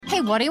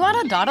what do you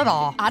want to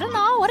da-da-da? I don't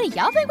know. What do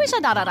y'all think we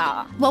should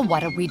da-da-da? Well,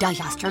 what did we da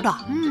yesterday?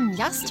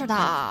 Yesterday.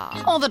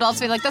 All the days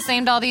feel like the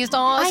same day these days.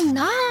 I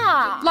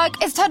know.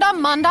 Like, is today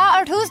Monday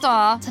or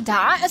Tuesday?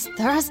 Today is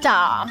Thursday.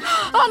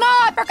 Oh no,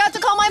 I forgot to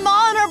call my mom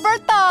on her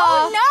birthday.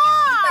 Oh no!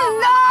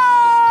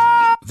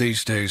 No!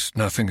 These days,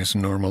 nothing is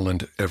normal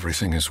and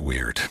everything is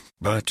weird.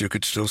 But you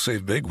could still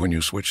save big when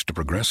you switch to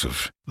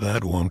Progressive.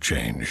 That won't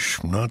change.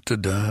 Not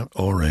today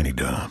or any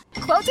day.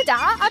 Quote today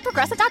at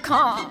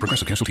Progressive.com.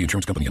 Progressive Casualty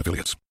Insurance Company and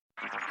Affiliates.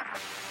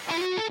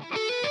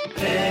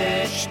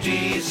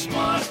 HT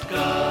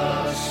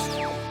Smartcast.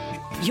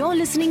 You're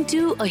listening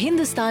to a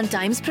Hindustan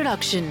Times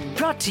production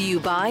brought to you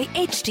by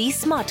HT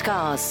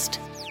Smartcast.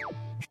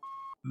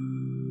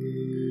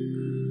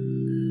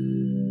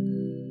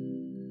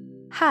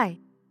 Hi,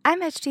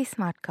 I'm HT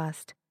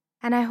Smartcast,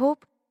 and I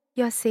hope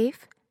you're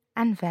safe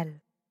and well.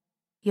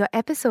 Your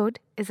episode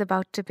is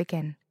about to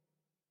begin.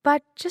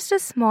 But just a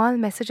small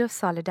message of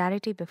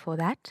solidarity before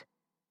that.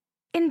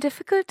 In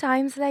difficult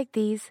times like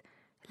these,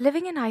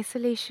 living in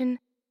isolation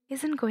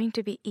isn't going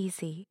to be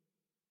easy.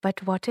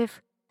 But what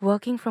if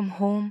working from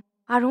home,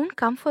 our own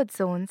comfort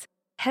zones,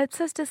 helps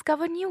us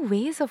discover new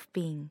ways of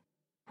being?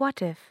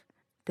 What if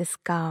this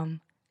calm,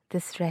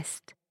 this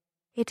rest,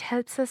 it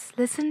helps us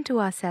listen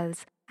to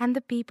ourselves and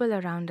the people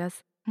around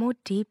us more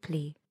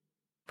deeply?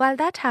 While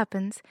that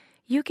happens,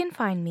 you can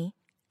find me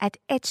at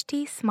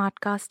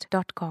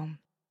htsmartcast.com,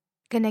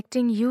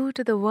 connecting you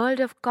to the world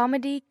of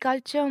comedy,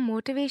 culture,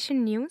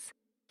 motivation news,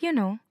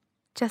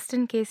 just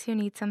in case you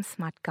need some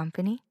smart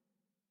company.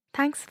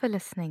 Thanks for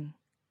listening.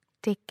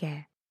 Take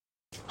care.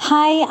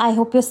 Hi, I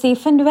hope you're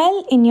safe and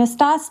well. In your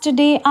stars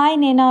today, I,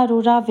 Naina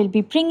Arora, will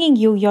be bringing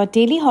you your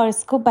daily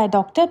horoscope by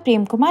Dr.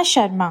 Prem Kumar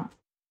Sharma.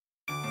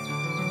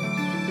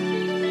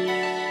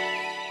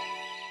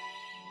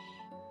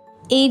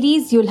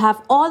 Aries, you'll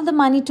have all the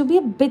money to be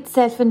a bit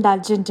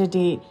self-indulgent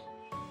today.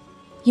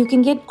 You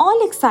can get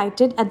all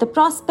excited at the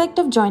prospect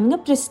of joining a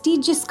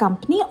prestigious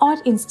company or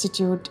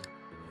institute.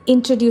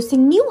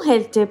 Introducing new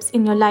health tips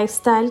in your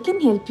lifestyle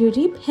can help you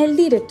reap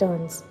healthy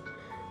returns.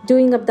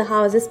 Doing up the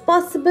house is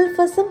possible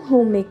for some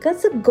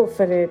homemakers, so go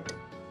for it.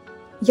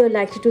 You're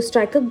likely to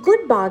strike a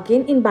good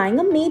bargain in buying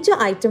a major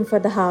item for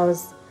the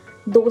house.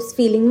 Those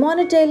feeling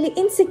monetarily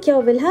insecure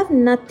will have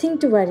nothing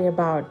to worry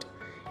about.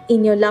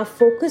 In your love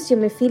focus, you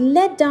may feel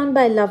let down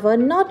by a lover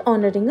not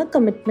honoring a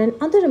commitment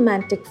on the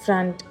romantic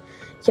front.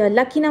 Your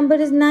lucky number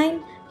is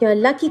 9. Your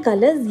lucky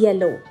color is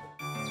yellow.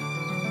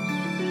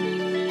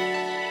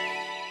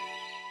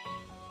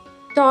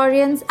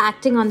 Taurians,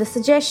 acting on the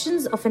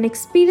suggestions of an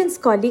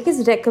experienced colleague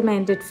is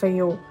recommended for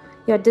you.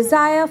 Your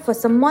desire for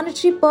some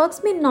monetary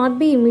perks may not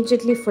be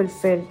immediately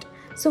fulfilled,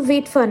 so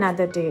wait for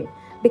another day.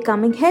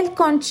 Becoming health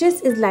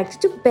conscious is likely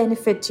to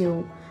benefit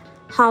you.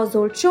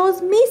 Household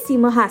chores may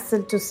seem a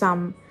hassle to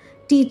some.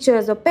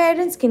 Teachers or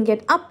parents can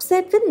get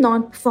upset with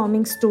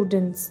non-performing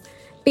students.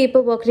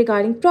 Paperwork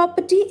regarding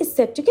property is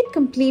set to get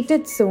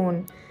completed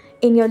soon.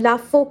 In your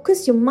love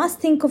focus, you must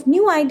think of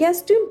new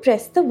ideas to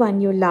impress the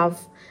one you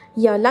love.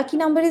 Your lucky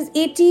number is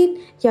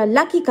 18. Your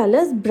lucky color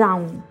is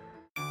brown.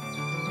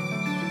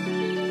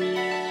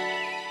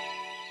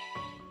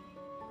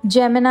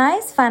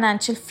 Gemini's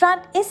financial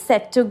front is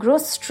set to grow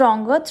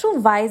stronger through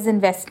wise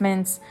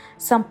investments.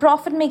 Some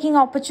profit-making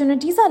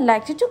opportunities are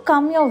likely to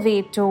come your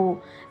way too.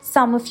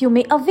 Some of you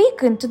may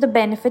awaken to the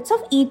benefits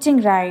of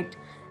eating right.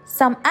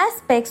 Some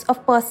aspects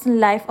of personal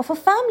life of a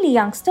family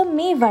youngster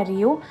may worry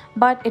you,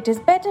 but it is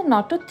better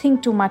not to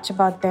think too much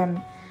about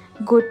them.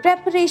 Good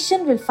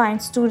preparation will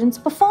find students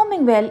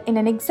performing well in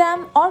an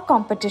exam or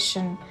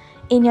competition.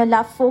 In your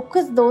love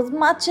focus, those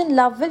much in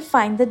love will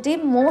find the day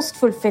most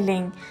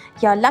fulfilling.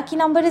 Your lucky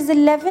number is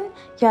 11.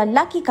 Your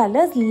lucky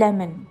color is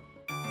lemon.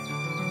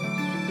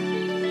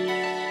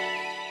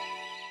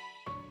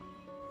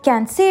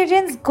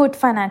 Cancerians' good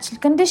financial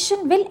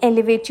condition will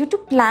elevate you to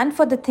plan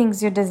for the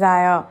things you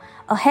desire.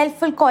 A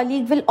helpful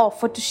colleague will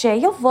offer to share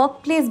your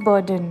workplace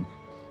burden.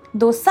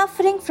 Those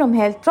suffering from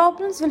health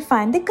problems will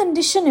find their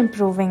condition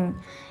improving.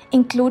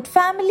 Include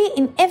family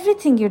in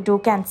everything you do,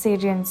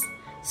 Cancerians.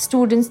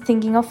 Students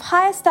thinking of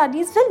higher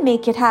studies will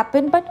make it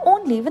happen, but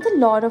only with a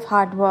lot of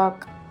hard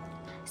work.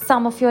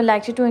 Some of you are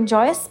likely to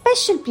enjoy a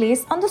special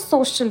place on the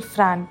social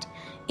front.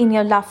 In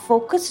your love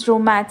focus,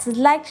 romance is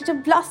likely to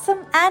blossom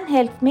and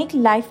help make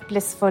life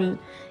blissful.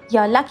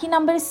 Your lucky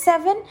number is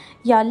 7.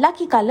 Your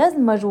lucky color is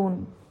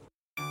maroon.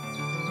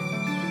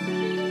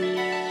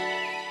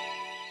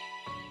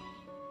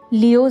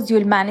 Leos,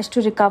 you'll manage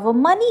to recover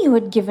money you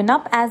had given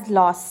up as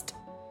lost.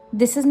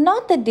 This is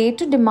not the day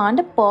to demand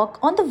a perk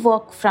on the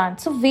work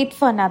front, so wait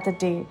for another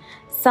day.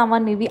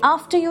 Someone may be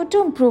after you to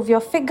improve your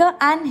figure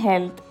and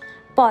health.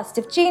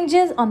 Positive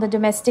changes on the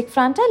domestic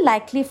front are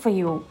likely for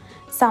you.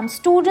 Some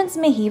students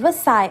may heave a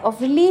sigh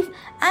of relief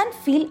and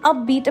feel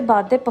upbeat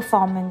about their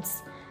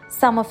performance.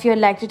 Some of you are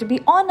likely to be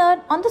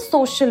honored on the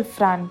social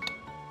front.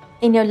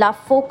 In your love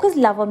focus,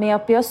 lover may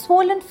appear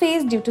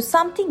swollen-faced due to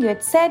something you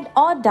had said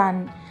or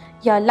done.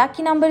 Your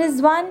lucky number is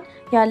 1.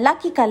 Your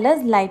lucky color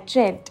is light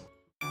red.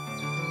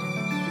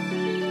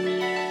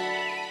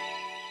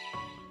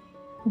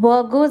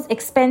 Virgo's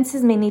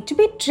expenses may need to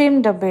be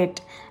trimmed a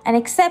bit. An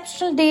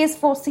exceptional day is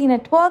foreseen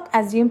at work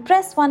as you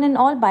impress one and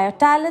all by your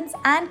talents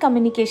and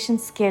communication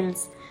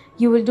skills.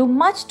 You will do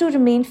much to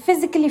remain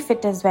physically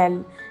fit as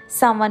well.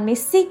 Someone may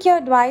seek your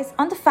advice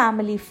on the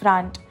family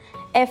front.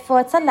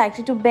 Efforts are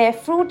likely to bear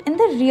fruit in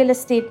the real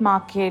estate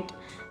market.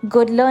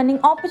 Good learning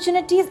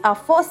opportunities are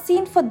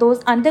foreseen for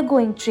those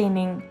undergoing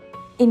training.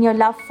 In your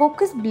love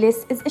focus,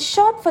 bliss is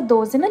assured for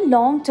those in a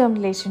long-term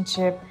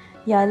relationship.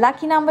 Your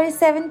lucky number is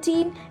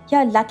 17.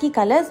 Your lucky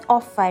color is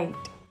off-white.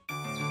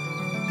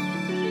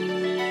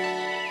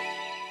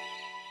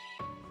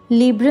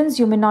 Librans,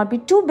 you may not be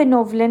too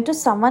benevolent to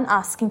someone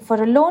asking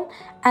for a loan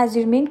as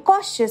you remain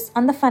cautious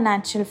on the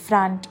financial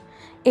front.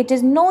 It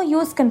is no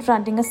use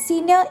confronting a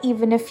senior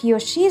even if he or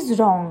she is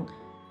wrong.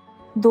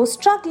 Those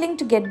struggling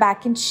to get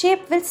back in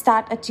shape will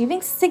start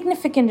achieving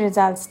significant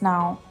results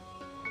now.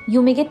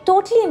 You may get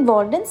totally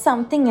involved in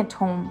something at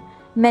home.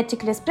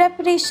 Meticulous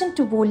preparation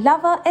to woo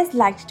lover is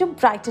likely to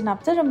brighten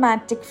up the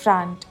romantic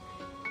front.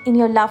 In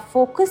your love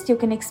focus, you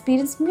can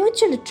experience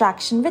mutual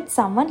attraction with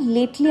someone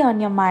lately on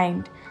your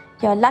mind.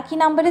 Your lucky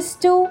number is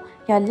 2.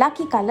 Your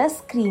lucky color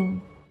is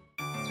cream.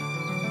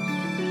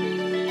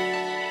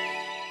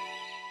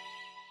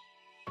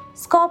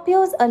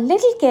 Scorpios, a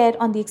little care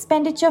on the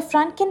expenditure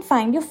front can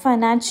find you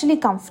financially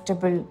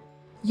comfortable.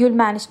 You'll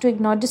manage to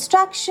ignore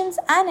distractions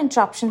and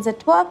interruptions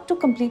at work to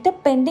complete a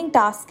pending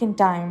task in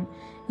time.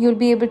 You'll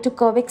be able to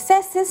curb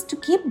excesses to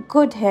keep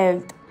good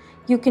health.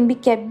 You can be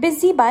kept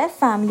busy by a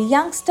family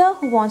youngster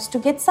who wants to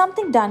get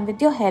something done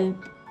with your help.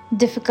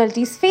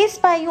 Difficulties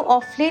faced by you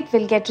of late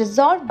will get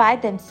resolved by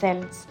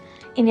themselves.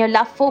 In your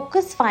love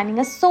focus, finding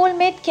a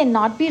soulmate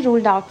cannot be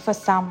ruled out for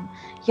some.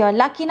 Your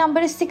lucky number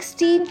is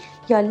 16.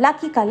 Your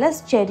lucky color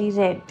is cherry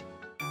red.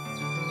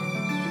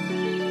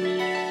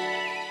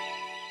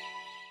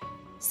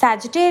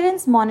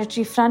 Sagittarians,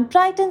 monetary front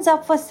brightens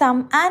up for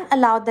some and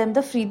allow them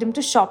the freedom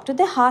to shop to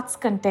their heart's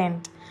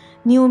content.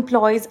 New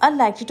employees are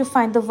likely to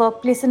find the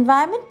workplace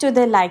environment to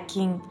their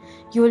liking.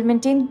 You will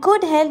maintain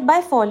good health by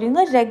following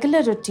a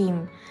regular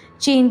routine.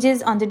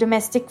 Changes on the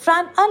domestic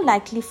front are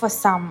likely for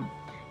some.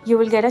 You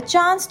will get a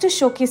chance to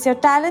showcase your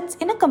talents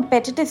in a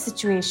competitive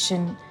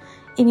situation.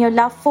 In your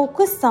love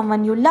focus,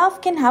 someone you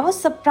love can have a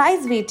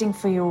surprise waiting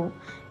for you.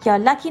 Your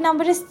lucky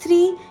number is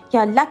 3.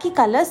 Your lucky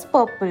color is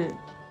purple.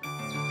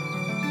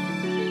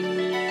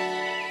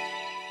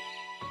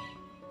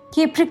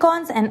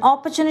 Capricorns, an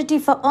opportunity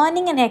for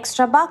earning an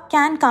extra buck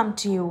can come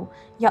to you.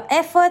 Your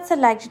efforts are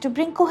likely to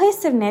bring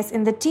cohesiveness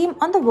in the team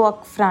on the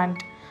work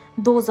front.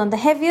 Those on the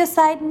heavier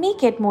side may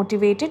get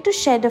motivated to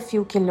shed a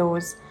few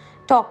kilos.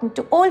 Talking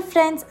to old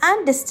friends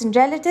and distant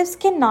relatives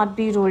cannot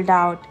be ruled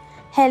out.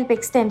 Help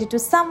extended to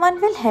someone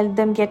will help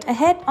them get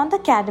ahead on the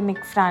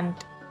academic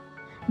front.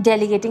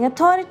 Delegating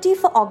authority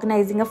for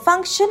organizing a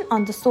function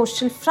on the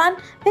social front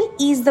will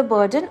ease the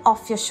burden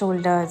off your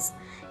shoulders.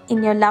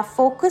 In your love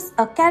focus,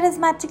 a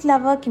charismatic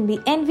lover can be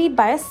envied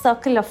by a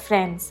circle of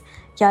friends.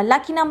 Your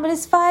lucky number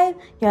is 5.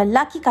 Your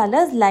lucky color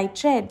is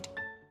light red.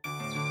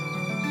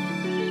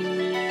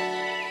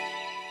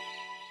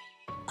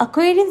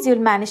 Aquarians, you'll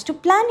manage to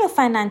plan your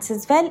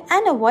finances well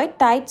and avoid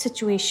tight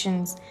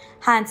situations.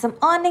 Handsome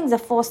earnings are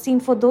foreseen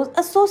for those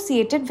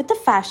associated with the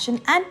fashion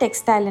and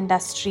textile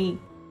industry.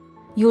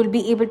 You'll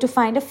be able to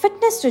find a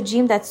fitness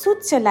regime that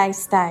suits your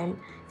lifestyle.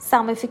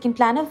 Some if you can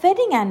plan a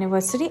wedding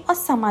anniversary or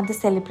some other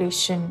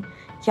celebration.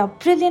 Your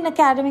brilliant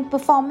academic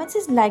performance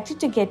is likely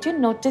to get you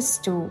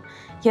noticed too.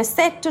 You're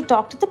set to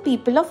talk to the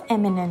people of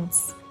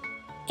eminence.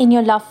 In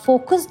your love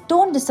focus,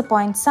 don't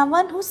disappoint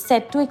someone who's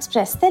set to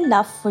express their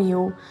love for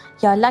you.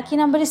 Your lucky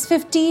number is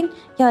 15.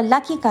 Your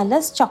lucky color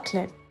is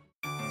chocolate.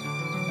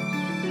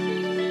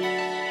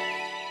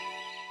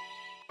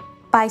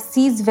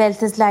 Pisces,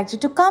 wealth is likely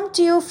to come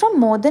to you from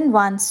more than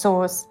one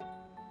source.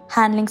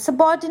 Handling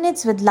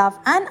subordinates with love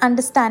and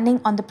understanding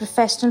on the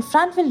professional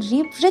front will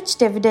reap rich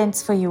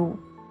dividends for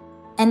you.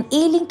 An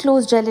ailing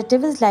close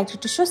relative is likely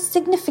to show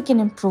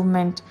significant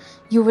improvement.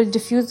 You will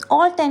diffuse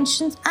all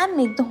tensions and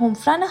make the home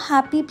front a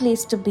happy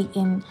place to be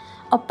in.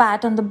 A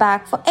pat on the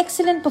back for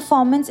excellent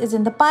performance is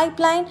in the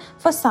pipeline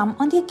for some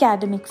on the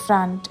academic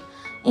front.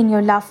 In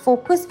your love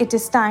focus, it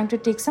is time to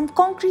take some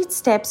concrete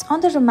steps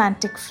on the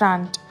romantic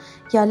front.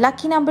 Your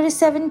lucky number is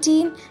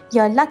 17.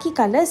 Your lucky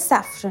color is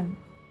saffron.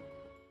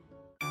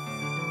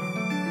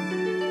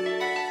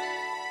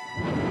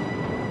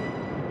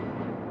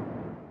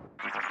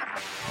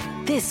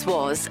 This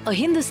was a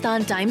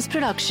Hindustan Times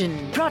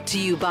production brought to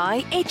you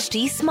by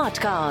HT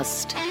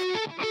Smartcast.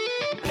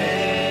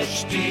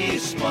 HT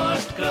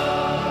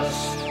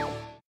Smartcast.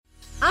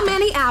 I'm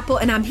Annie Apple,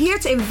 and I'm here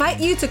to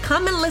invite you to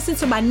come and listen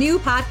to my new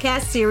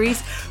podcast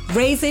series,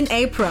 Raising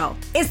a Pro.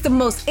 It's the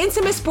most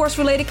intimate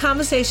sports-related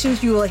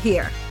conversations you will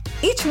hear.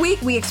 Each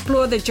week, we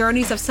explore the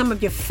journeys of some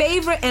of your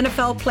favorite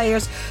NFL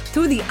players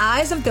through the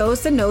eyes of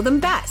those that know them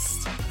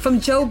best.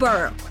 From Joe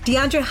Burrow,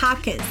 DeAndre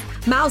Hopkins,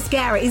 Myles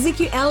Garrett,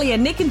 Ezekiel Elliott,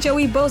 Nick and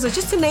Joey Bosa,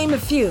 just to name a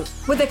few.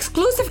 With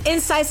exclusive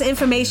insights and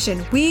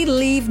information, we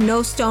leave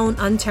no stone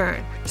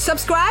unturned.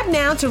 Subscribe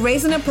now to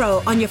Raising a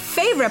Pro on your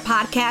favorite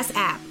podcast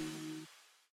app.